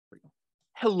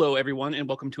Hello, everyone, and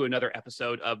welcome to another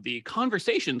episode of the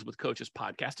Conversations with Coaches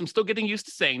podcast. I'm still getting used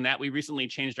to saying that. We recently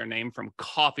changed our name from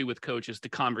Coffee with Coaches to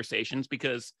Conversations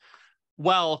because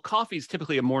while coffee is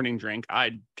typically a morning drink,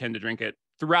 I tend to drink it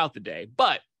throughout the day.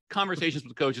 But Conversations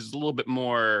with Coaches is a little bit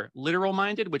more literal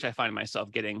minded, which I find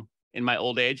myself getting in my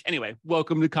old age. Anyway,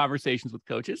 welcome to Conversations with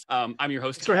Coaches. I'm your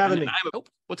host. Thanks for having me.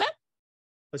 What's that?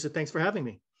 I said, thanks for having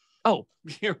me. Oh,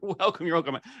 you're welcome. You're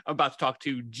welcome. I'm about to talk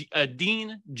to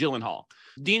Deane Gyllenhaal.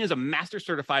 Deane is a master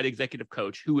certified executive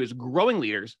coach who is growing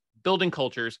leaders, building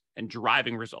cultures, and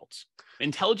driving results.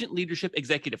 Intelligent Leadership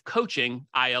Executive Coaching,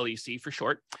 ILEC for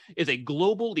short, is a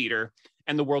global leader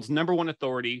and the world's #1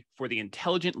 authority for the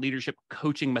intelligent leadership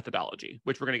coaching methodology,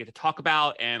 which we're going to get to talk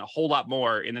about and a whole lot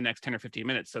more in the next 10 or 15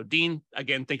 minutes. So Deane,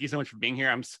 again, thank you so much for being here.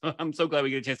 I'm so glad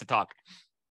we get a chance to talk.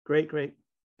 Great.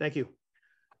 Thank you.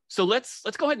 So let's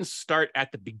go ahead and start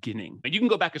at the beginning. You can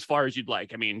go back as far as you'd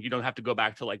like. I mean, you don't have to go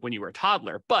back to like when you were a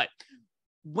toddler, but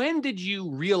when did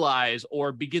you realize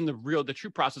or begin the true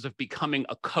process of becoming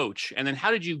a coach? And then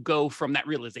how did you go from that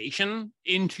realization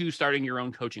into starting your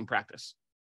own coaching practice?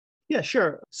 Yeah,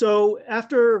 sure. So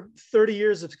after 30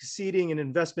 years of succeeding in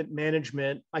investment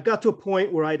management, I got to a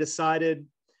point where I decided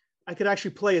I could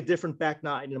actually play a different back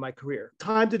nine in my career.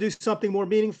 Time to do something more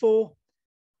meaningful.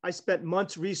 I spent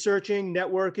months researching,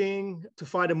 networking to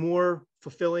find a more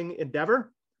fulfilling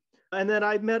endeavor. And then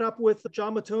I met up with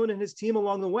John Mattone and his team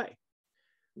along the way.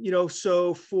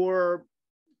 So for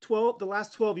the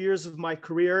last 12 years of my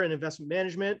career in investment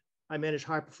management, I managed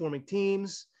high-performing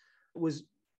teams, was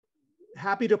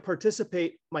happy to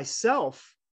participate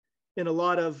myself in a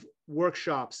lot of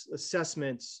workshops,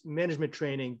 assessments, management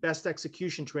training, best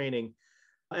execution training.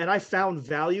 And I found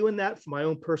value in that for my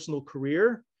own personal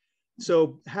career.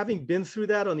 So having been through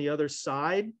that on the other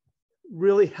side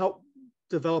really helped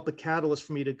develop a catalyst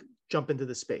for me to jump into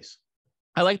this space.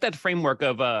 I like that framework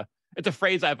of, it's a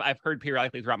phrase I've heard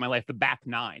periodically throughout my life, the back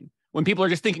nine, when people are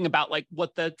just thinking about like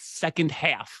what the second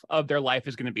half of their life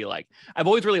is going to be like. I've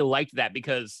always really liked that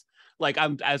because like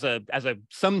I'm as a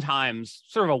sometimes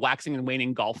sort of a waxing and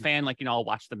waning golf fan, like, I'll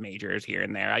watch the majors here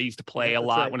and there. I used to play a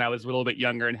lot when I was a little bit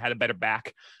younger and had a better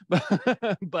back,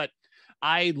 but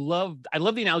I love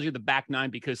the analogy of the back nine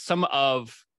because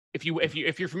if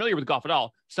you're familiar with golf at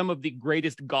all, some of the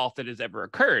greatest golf that has ever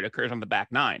occurs on the back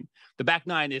nine. The back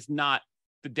nine is not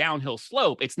the downhill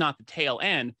slope. It's not the tail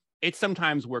end. It's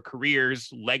sometimes where careers,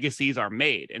 legacies are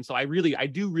made. And so I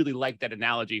do really like that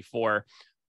analogy for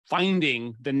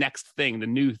finding the next thing, the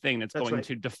new thing that's going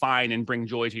to define and bring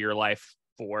joy to your life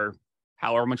for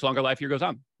however much longer life here goes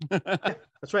on. Yeah,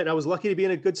 that's right. I was lucky to be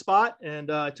in a good spot and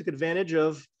I took advantage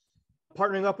of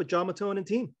partnering up with John Mattone and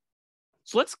team.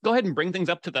 So let's go ahead and bring things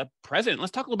up to the present.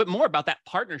 Let's talk a little bit more about that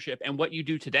partnership and what you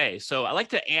do today. So I like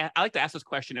to ask this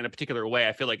question in a particular way.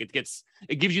 I feel like it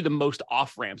gives you the most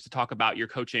off ramps to talk about your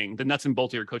coaching, the nuts and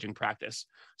bolts of your coaching practice.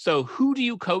 So who do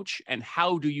you coach and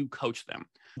how do you coach them?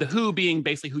 The who being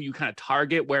basically who you kind of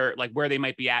target, where they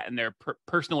might be at in their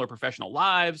personal or professional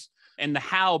lives, and the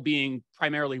how being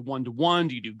primarily one-to-one.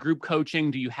 Do you do group coaching?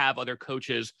 Do you have other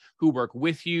coaches who work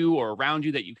with you or around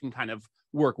you that you can kind of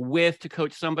work with to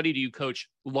coach somebody? Do you coach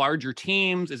larger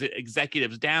teams? Is it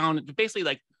executives down? Basically,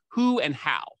 like who and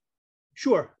how?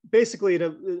 Sure. Basically, in a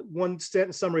one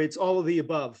sentence summary, it's all of the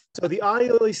above. So the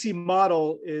ILEC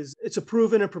model it's a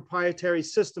proven and proprietary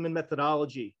system and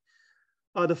methodology.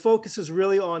 The focus is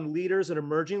really on leaders and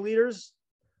emerging leaders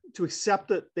to accept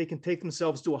that they can take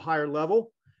themselves to a higher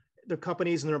level, their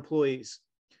companies and their employees.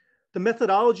 The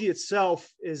methodology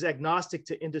itself is agnostic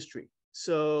to industry.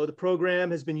 So the program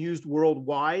has been used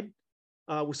worldwide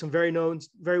with some very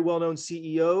well-known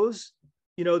CEOs.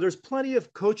 There's plenty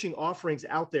of coaching offerings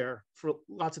out there for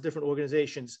lots of different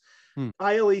organizations.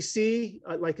 ILEC,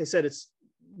 like I said,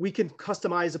 we can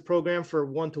customize a program for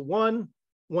one-to-one,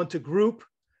 one-to-group,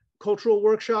 cultural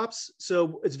workshops.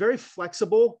 So it's very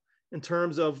flexible in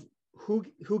terms of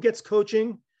who gets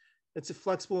coaching. It's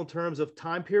flexible in terms of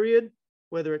time period,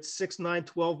 whether it's 6, 9,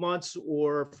 12 months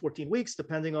or 14 weeks,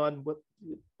 depending on what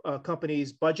a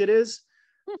company's budget is.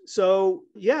 So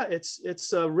yeah, it's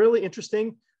really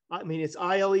interesting. I mean, it's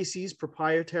ILEC's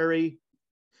proprietary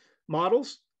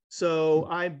models. So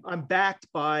I'm backed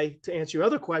by, to answer your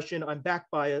other question, I'm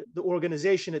backed by the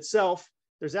organization itself.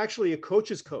 There's actually a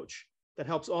coach's coach that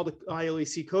helps all the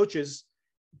ILEC coaches,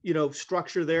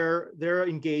 structure their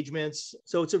engagements.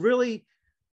 So it's a really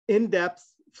in-depth,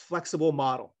 flexible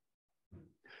model.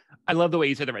 I love the way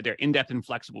you said that right there, in-depth and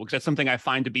flexible, because that's something I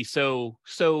find to be so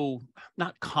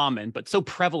not common, but so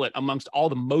prevalent amongst all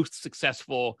the most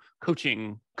successful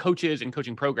coaches and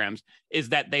coaching programs is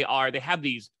that they have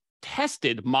these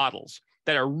tested models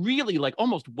that are really like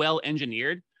almost well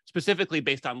engineered, specifically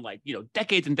based on like,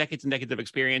 decades and decades and decades of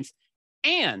experience.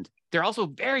 And they're also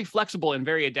very flexible and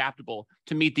very adaptable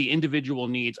to meet the individual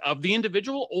needs of the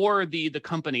individual or the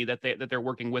company that they're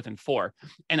working with and for.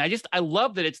 And I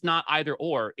love that it's not either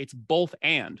or, it's both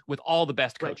and with all the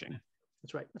best coaching. Right.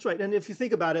 That's right. That's right. And if you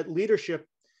think about it, leadership,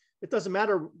 it doesn't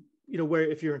matter, where,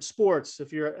 if you're in sports,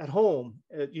 if you're at home,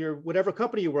 at your whatever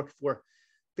company you work for,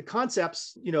 the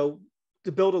concepts,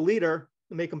 to build a leader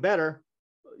and make them better,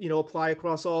 apply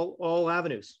across all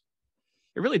avenues.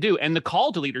 They really do. And the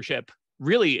call to leadership,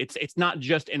 really, it's not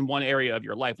just in one area of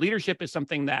your life. Leadership is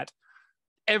something that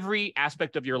every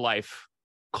aspect of your life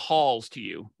calls to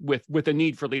you with a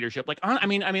need for leadership. Like,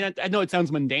 I know it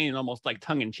sounds mundane and almost like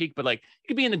tongue in cheek, but like you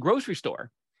could be in the grocery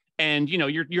store and,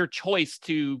 your choice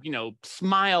to,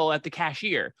 smile at the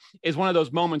cashier is one of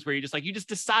those moments where you just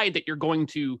decide that you're going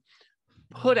to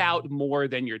put out more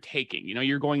than you're taking.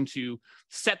 You're going to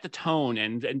set the tone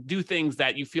and do things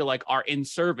that you feel like are in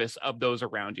service of those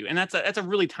around you. And that's a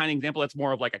really tiny example. That's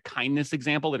more of like a kindness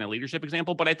example than a leadership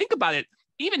example. But I think about it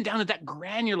even down at that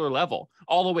granular level,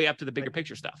 all the way up to the bigger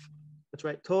picture stuff. That's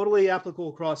right. Totally applicable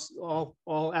across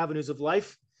all avenues of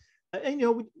life.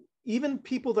 And, even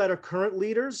people that are current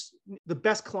leaders, the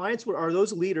best clients are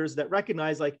those leaders that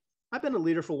recognize, like, I've been a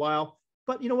leader for a while,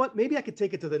 but you know what, maybe I could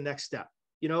take it to the next step.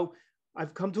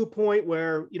 I've come to a point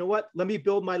where, let me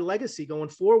build my legacy going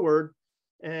forward,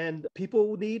 and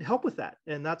people need help with that.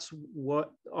 And that's what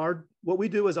we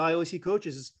do as ILEC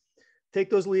coaches is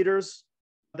take those leaders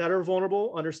that are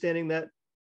vulnerable, understanding that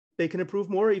they can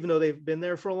improve more, even though they've been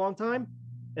there for a long time,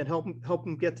 and help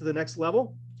them get to the next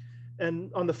level.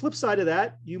 And on the flip side of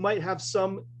that, you might have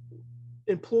some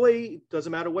employee,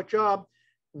 doesn't matter what job,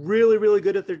 really, really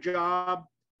good at their job,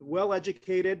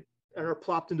 well-educated, and are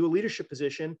plopped into a leadership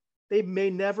position. They may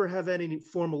never have any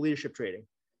formal leadership training.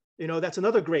 That's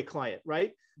another great client,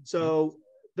 right? So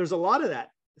there's a lot of that.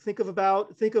 Think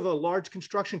of a large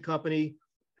construction company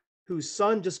whose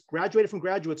son just graduated from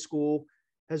graduate school,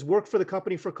 has worked for the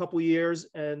company for a couple of years,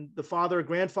 and the father or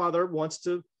grandfather wants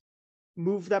to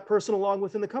move that person along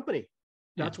within the company.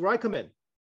 That's where I come in.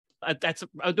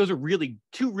 Those are really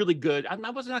two really good. I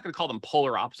was not going to call them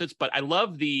polar opposites, but I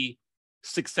love the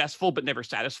successful but never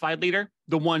satisfied leader,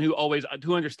 the one who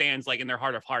understands, like, in their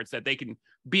heart of hearts, that they can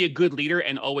be a good leader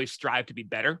and always strive to be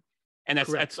better. And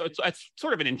that's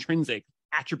sort of an intrinsic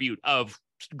attribute of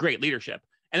great leadership.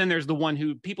 And then there's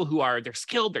people who they're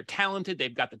skilled, they're talented,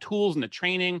 they've got the tools and the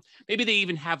training. Maybe they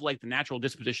even have like the natural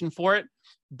disposition for it,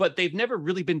 but they've never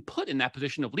really been put in that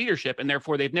position of leadership. And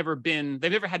therefore they've never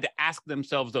had to ask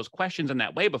themselves those questions in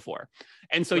that way before.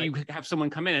 And so you have someone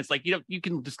come in, it's like, you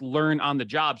can just learn on the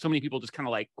job. So many people just kind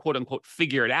of like, quote unquote,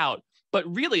 figure it out. But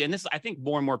really, and this, I think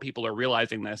more and more people are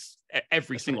realizing this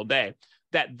every single day,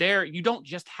 that you don't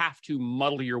just have to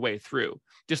muddle your way through.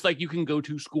 Just like you can go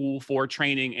to school for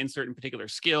training in certain particular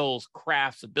skills,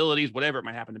 crafts, abilities, whatever it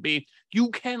might happen to be, you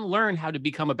can learn how to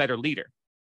become a better leader.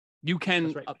 You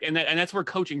can, and that's where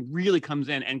coaching really comes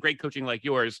in. And great coaching like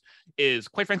yours is,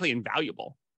 quite frankly,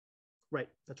 invaluable. Right.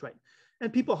 That's right.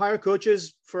 And people hire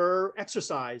coaches for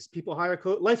exercise. People hire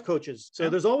life coaches. So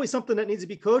there's always something that needs to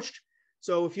be coached.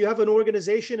 So if you have an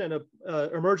organization and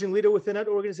a emerging leader within that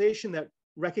organization that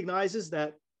recognizes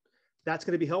that that's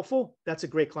going to be helpful, that's a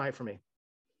great client for me.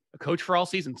 A coach for all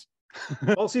seasons.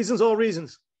 All seasons, all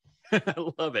reasons. I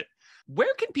love it.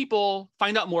 Where can people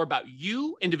find out more about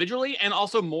you individually and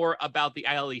also more about the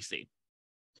ILEC?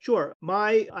 Sure.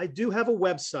 I do have a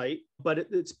website, but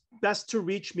it's best to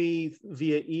reach me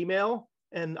via email,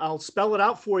 and I'll spell it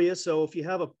out for you. So if you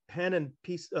have a pen and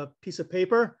piece of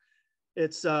paper,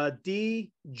 it's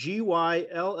D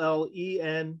Gyllenhaal,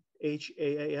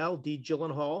 D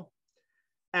Gyllenhaal,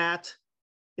 at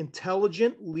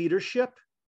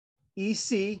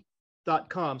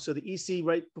intelligentleadership.ec.com. So the EC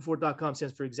right before .com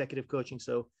stands for executive coaching.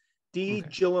 So D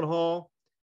Gyllenhaal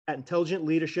at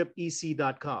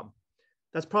intelligentleadership.ec.com.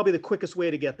 That's probably the quickest way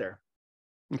to get there.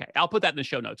 Okay. I'll put that in the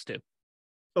show notes too.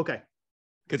 Okay.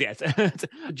 Because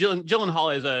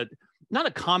Gyllenhaal is not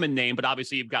a common name, but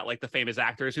obviously you've got like the famous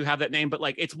actors who have that name, but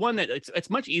like it's one that it's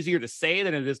much easier to say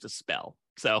than it is to spell.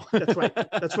 So that's right.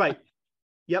 That's right.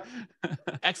 Yep.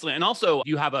 Excellent. And also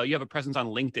you have a presence on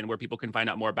LinkedIn where people can find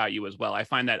out more about you as well. I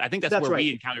think that's where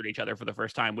we encountered each other for the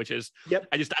first time, which is,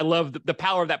 I love the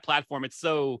power of that platform.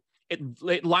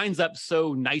 It lines up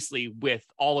so nicely with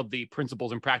all of the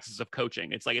principles and practices of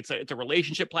coaching. It's like, it's a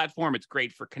relationship platform. It's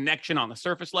great for connection on the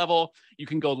surface level. You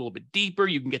can go a little bit deeper.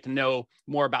 You can get to know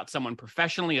more about someone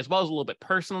professionally as well as a little bit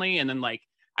personally. And then like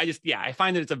I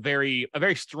find that it's a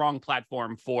very strong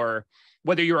platform for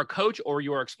whether you're a coach or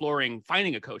you're exploring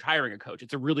finding a coach, hiring a coach.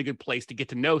 It's a really good place to get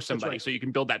to know somebody so you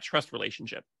can build that trust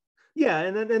relationship. Yeah,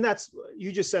 and that's,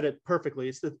 you just said it perfectly.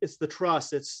 It's the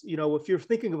trust. It's, if you're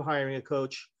thinking of hiring a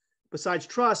coach, besides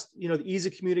trust, the ease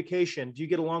of communication. Do you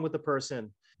get along with the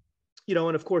person?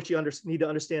 And of course you need to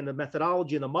understand the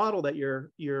methodology and the model that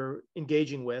you're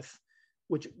engaging with,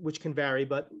 which can vary.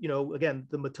 But again,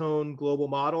 the Matone global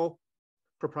model,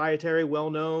 proprietary,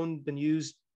 well-known, been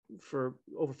used for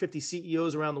over 50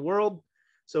 CEOs around the world.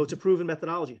 So it's a proven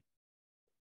methodology.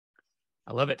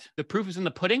 I love it. The proof is in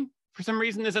the pudding. For some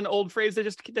reason, there's an old phrase that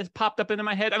just popped up into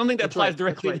my head. I don't think that applies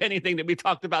directly to anything that we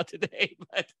talked about today,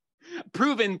 but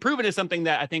proven is something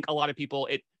that I think a lot of people,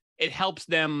 it helps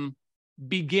them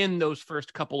begin those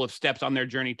first couple of steps on their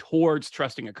journey towards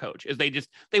trusting a coach. Is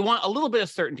they want a little bit of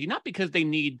certainty, not because they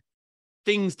need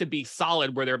things to be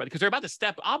solid where because they're about to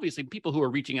step, obviously people who are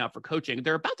reaching out for coaching,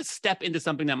 they're about to step into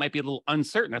something that might be a little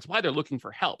uncertain. That's why they're looking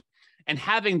for help. And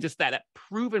having just that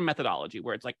proven methodology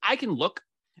where it's like, I can look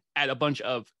at a bunch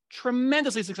of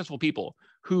tremendously successful people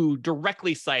who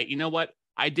directly cite, you know what,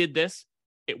 I did this,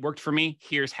 it worked for me,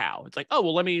 here's how. It's like, oh,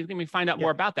 well, let me find out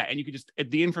more about that. And you can just,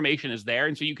 the information is there.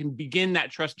 And so you can begin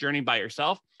that trust journey by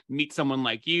yourself, meet someone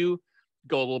like you,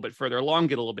 go a little bit further along,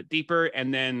 get a little bit deeper.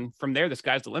 And then from there, the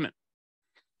sky's the limit.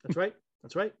 That's right.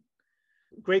 That's right.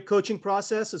 Great coaching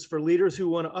process is for leaders who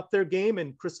want to up their game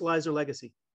and crystallize their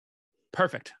legacy.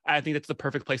 Perfect. I think that's the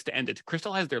perfect place to end it. To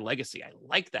crystallize their legacy. I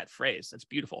like that phrase. That's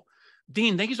beautiful.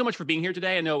 Deane, thank you so much for being here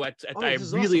today. I know I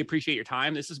really appreciate your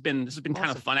time. This has been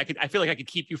kind of fun. I feel like I could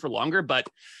keep you for longer, but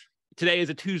today is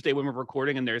a Tuesday when we're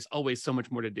recording and there's always so much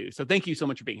more to do. So thank you so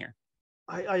much for being here.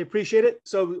 I appreciate it.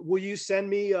 So will you send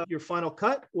me your final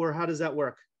cut, or how does that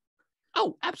work?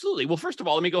 Oh, absolutely. Well, first of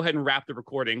all, let me go ahead and wrap the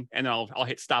recording and I'll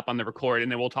hit stop on the record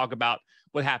and then we'll talk about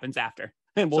what happens after.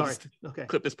 And we'll just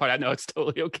clip this part out. No, it's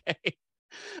totally okay.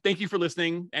 Thank you for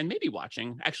listening and maybe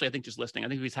watching. Actually, I think just listening. I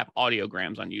think we just have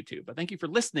audiograms on YouTube. But thank you for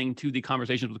listening to the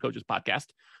Conversations with Coaches podcast.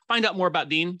 Find out more about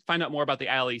Deane. Find out more about the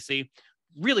ILEC.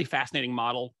 Really fascinating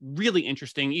model. Really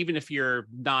interesting. Even if you're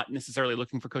not necessarily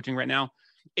looking for coaching right now,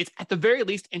 it's at the very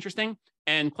least interesting.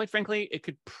 And quite frankly, it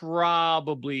could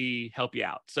probably help you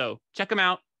out. So check them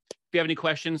out. If you have any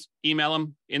questions, email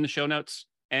them in the show notes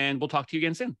and we'll talk to you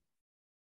again soon.